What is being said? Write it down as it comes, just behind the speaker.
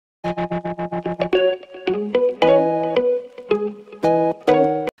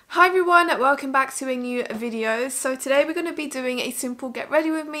everyone, welcome back to a new video. So today we're going to be doing a simple get ready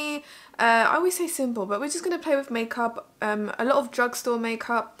with me. I always say simple, but we're just going to play with makeup, a lot of drugstore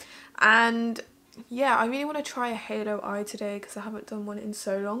makeup, and yeah, I really want to try a halo eye today because I haven't done one in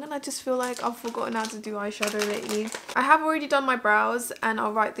so long and I just feel like I've forgotten how to do eyeshadow lately. I have already done my brows and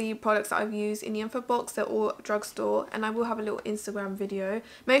I'll write the products that I've used in the info box. They're all drugstore, and I will have a little Instagram video.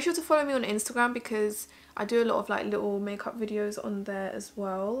 Make sure to follow me on Instagram because I do a lot of like little makeup videos on there as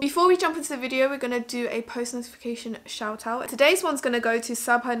well. Before we jump into the video, we're going to do a post notification shout out. Today's one's going to go to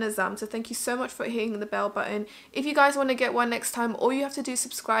Sabha Nazam, so thank you so much for hitting the bell button. If you guys want to get one next time, all you have to do is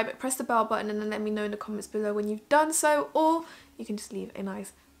subscribe, press the bell button, and then let me know in the comments below when you've done so, or you can just leave a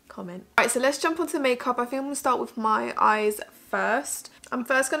nice comment. Alright, so let's jump onto makeup. I think I'm going to start with my eyes first. I'm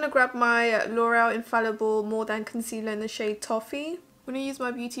first going to grab my L'Oreal Infallible More Than Concealer in the shade Toffee. I'm going to use my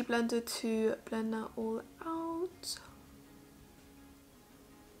beauty blender to blend that all out.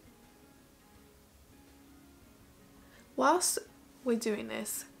 Whilst we're doing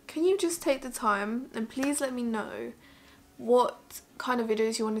this, can you just take the time and please let me know what kind of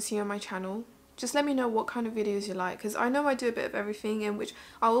videos you want to see on my channel? Just let me know what kind of videos you like, because I know I do a bit of everything, and which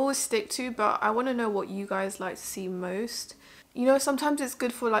I'll always stick to, but I want to know what you guys like to see most. You know, sometimes it's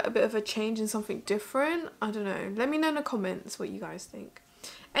good for like a bit of a change and something different. I don't know. Let me know in the comments what you guys think.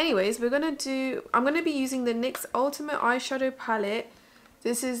 Anyways, I'm going to be using the NYX Ultimate Eyeshadow Palette.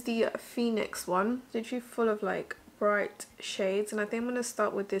 This is the Phoenix one. Literally full of like bright shades. And I think I'm going to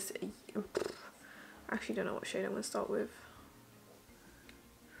start with this. I actually don't know what shade I'm going to start with.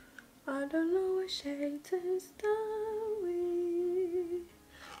 I don't know what shade to start with.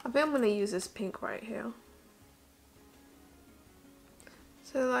 I think I'm going to use this pink right here.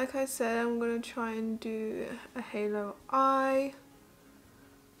 So like I said, I'm going to try and do a halo eye.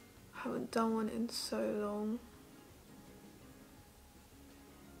 Haven't done one in so long.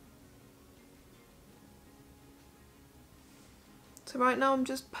 So right now I'm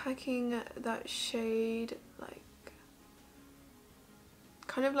just packing that shade like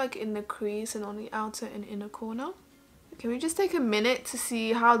kind of like in the crease and on the outer and inner corner. Can we just take a minute to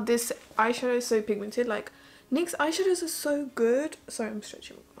see how this eyeshadow is so pigmented? Like NYX eyeshadows are so good. Sorry, I'm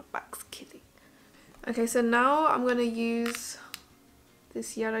stretching, my back's killing. Okay, so now I'm gonna use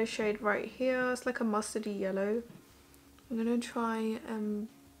this yellow shade right here. It's like a mustardy yellow. I'm gonna try and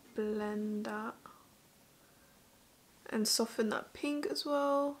blend that and soften that pink as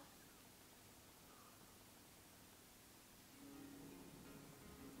well.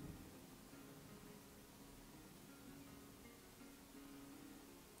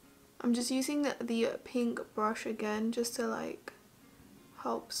 I'm just using the pink brush again just to like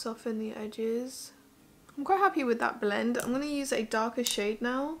help soften the edges. I'm quite happy with that blend. I'm going to use a darker shade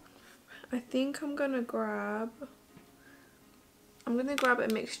now. I think I'm going to grab a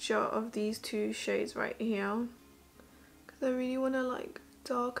mixture of these two shades right here, because I really want to like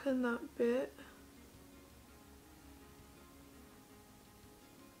darken that bit.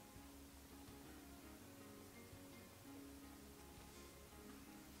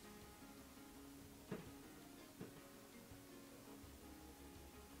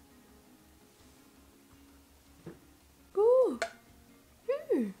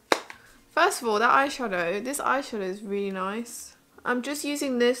 First of all, this eyeshadow is really nice. I'm just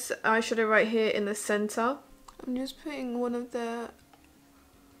using this eyeshadow right here in the center. I'm just putting one of the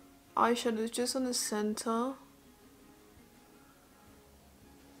eyeshadows just on the center.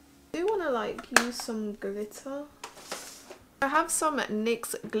 I do want to like use some glitter. I have some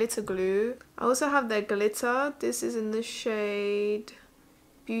NYX glitter glue. I also have their glitter. This is in the shade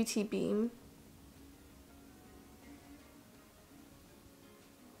Beauty Beam.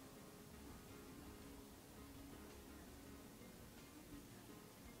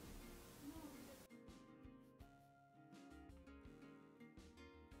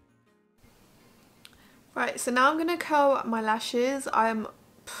 Right, so now I'm gonna curl my lashes. I'm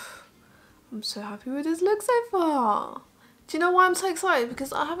so happy with this look so far. Do you know why I'm so excited?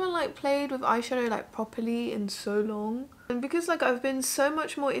 Because I haven't like played with eyeshadow like properly in so long, and because like I've been so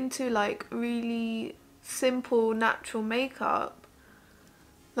much more into like really simple natural makeup,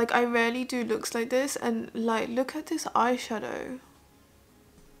 like I rarely do looks like this. And like look at this eyeshadow,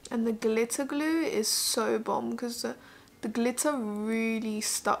 and the glitter glue is so bomb because the glitter really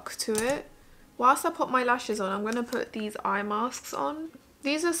stuck to it. Whilst I put my lashes on, I'm going to put these eye masks on.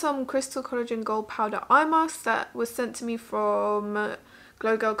 These are some Crystal Collagen Gold Powder eye masks that was sent to me from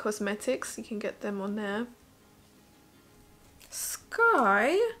Glow Girl Cosmetics. You can get them on there.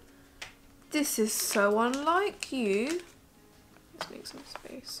 Sky, this is so unlike you. Let's make some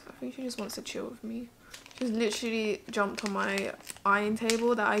space. I think she just wants to chill with me. just literally jumped on my iron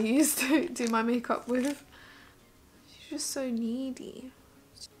table that I used to do my makeup with. She's just so needy.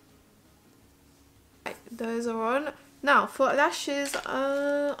 Right, those are on. Now for lashes,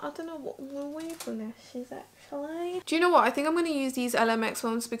 I don't know what we're waiting for lashes actually. Do you know what? I think I'm going to use these LMX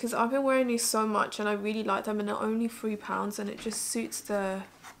ones because I've been wearing these so much and I really like them, and they're only £3 and it just suits the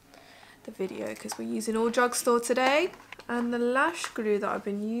video because we're using all Drugstore today. And the lash glue that I've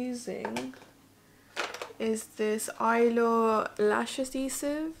been using is this Eyelure lash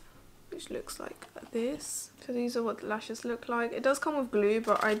adhesive, which looks like this. So these are what the lashes look like. It does come with glue,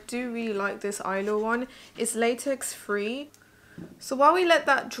 but I do really like this Eyelure one. It's latex free. So while we let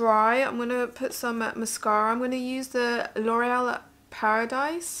that dry, I'm going to put some mascara. I'm going to use the L'Oreal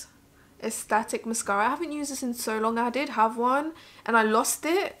Paradise Aesthetic mascara. I haven't used this in so long. I did have one and I lost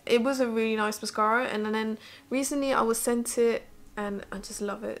it. It was a really nice mascara, and then recently I was sent it and I just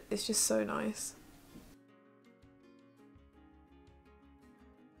love it. It's just so nice.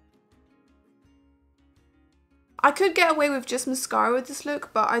 I could get away with just mascara with this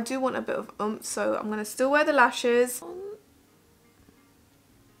look, but I do want a bit of oomph, so I'm going to still wear the lashes.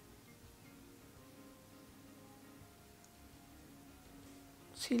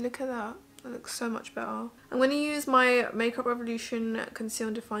 See, look at that. That looks so much better. I'm going to use my Makeup Revolution Conceal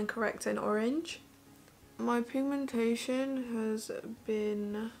and Define Corrector in orange. My pigmentation has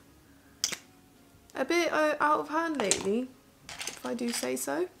been a bit out of hand lately, if I do say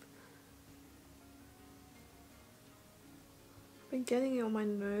so. I've been getting it on my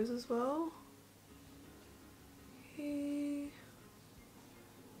nose as well. Okay.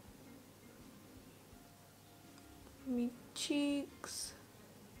 My cheeks.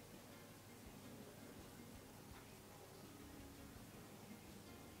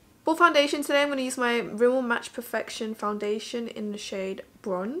 For foundation today, I'm going to use my Rimmel Match Perfection foundation in the shade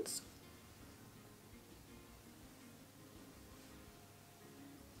Bronze.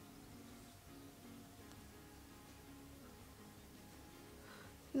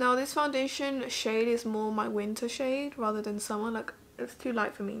 Now this foundation shade is more my winter shade rather than summer. Like, it's too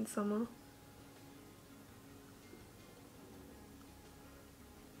light for me in summer.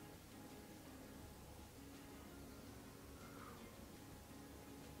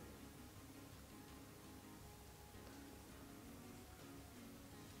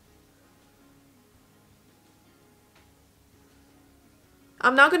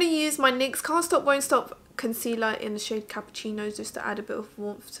 I'm now going to use my NYX Can't Stop Won't Stop concealer in the shade Cappuccino just to add a bit of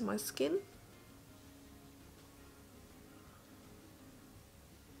warmth to my skin.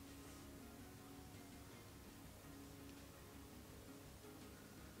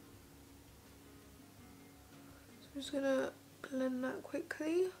 So I'm just going to blend that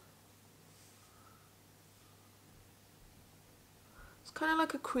quickly. It's kind of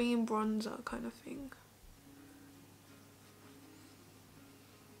like a cream bronzer kind of thing.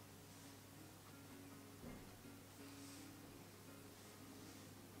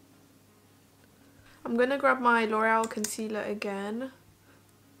 I'm going to grab my L'Oreal concealer again,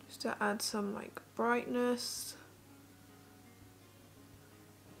 just to add some like brightness.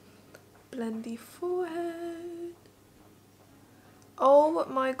 Blend the forehead. Oh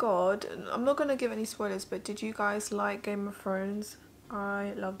my god, I'm not going to give any spoilers, but did you guys like Game of Thrones?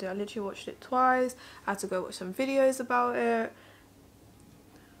 I loved it. I literally watched it twice. I had to go watch some videos about it.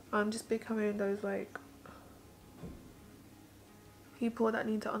 I'm just becoming those like people that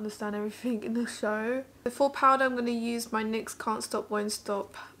need to understand everything in the show. For powder, I'm going to use my NYX Can't Stop Won't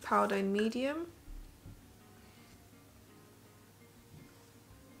Stop powder in medium.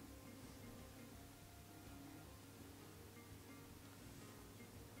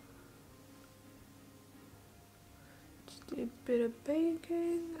 Just do a bit of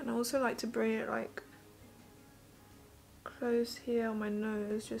baking, and I also like to bring it like close here on my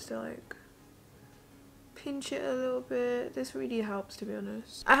nose just to like pinch it a little bit. This really helps, to be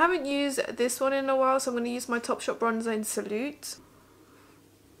honest. I haven't used this one in a while, so I'm going to use my Topshop bronzer in Salute.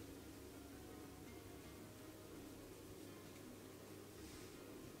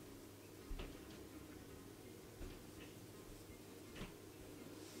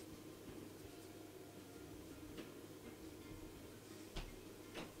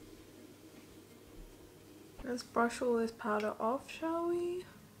 Let's brush all this powder off, shall we?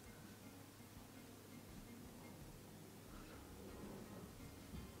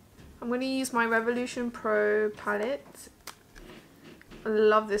 I'm going to use my Revolution Pro palette. I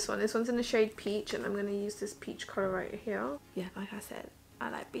love this one. This one's in the shade Peach, and I'm going to use this peach colour right here. Yeah, like I said, I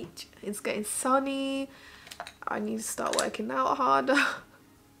like peach. It's getting sunny. I need to start working out harder.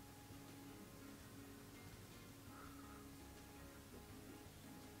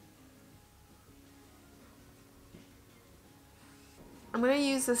 I'm going to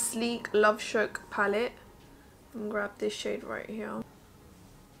use the Sleek Love Shook palette and grab this shade right here.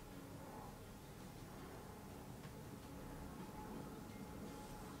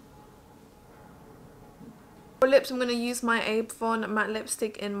 For lips, I'm going to use my Avon matte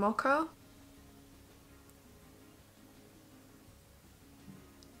lipstick in Mocha.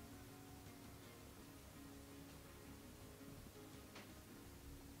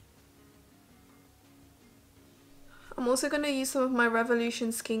 I'm also going to use some of my Revolution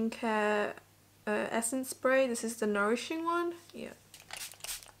Skincare essence spray. This is the nourishing one. Yeah.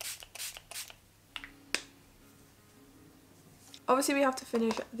 Obviously we have to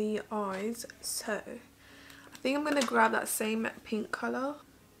finish the eyes, so I think I'm going to grab that same pink colour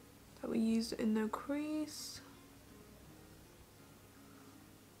that we used in the crease.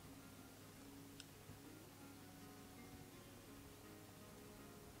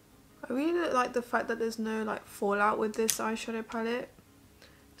 I really like the fact that there's no like fallout with this eyeshadow palette.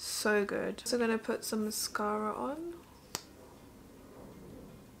 So good. So I'm going to put some mascara on.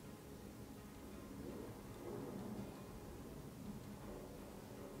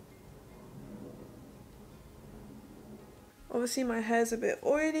 Obviously my hair's a bit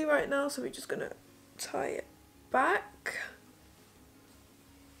oily right now, so we're just going to tie it back.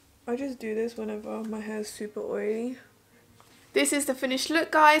 I just do this whenever my hair is super oily. This is the finished look,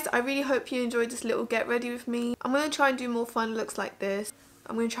 guys. I really hope you enjoyed this little get ready with me. I'm going to try and do more fun looks like this.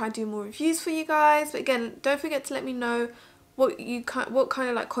 I'm going to try and do more reviews for you guys. But again, don't forget to let me know what kind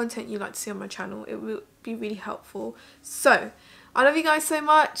of like content you like to see on my channel. It will be really helpful. So, I love you guys so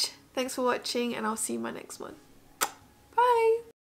much. Thanks for watching, and I'll see you in my next one. Bye!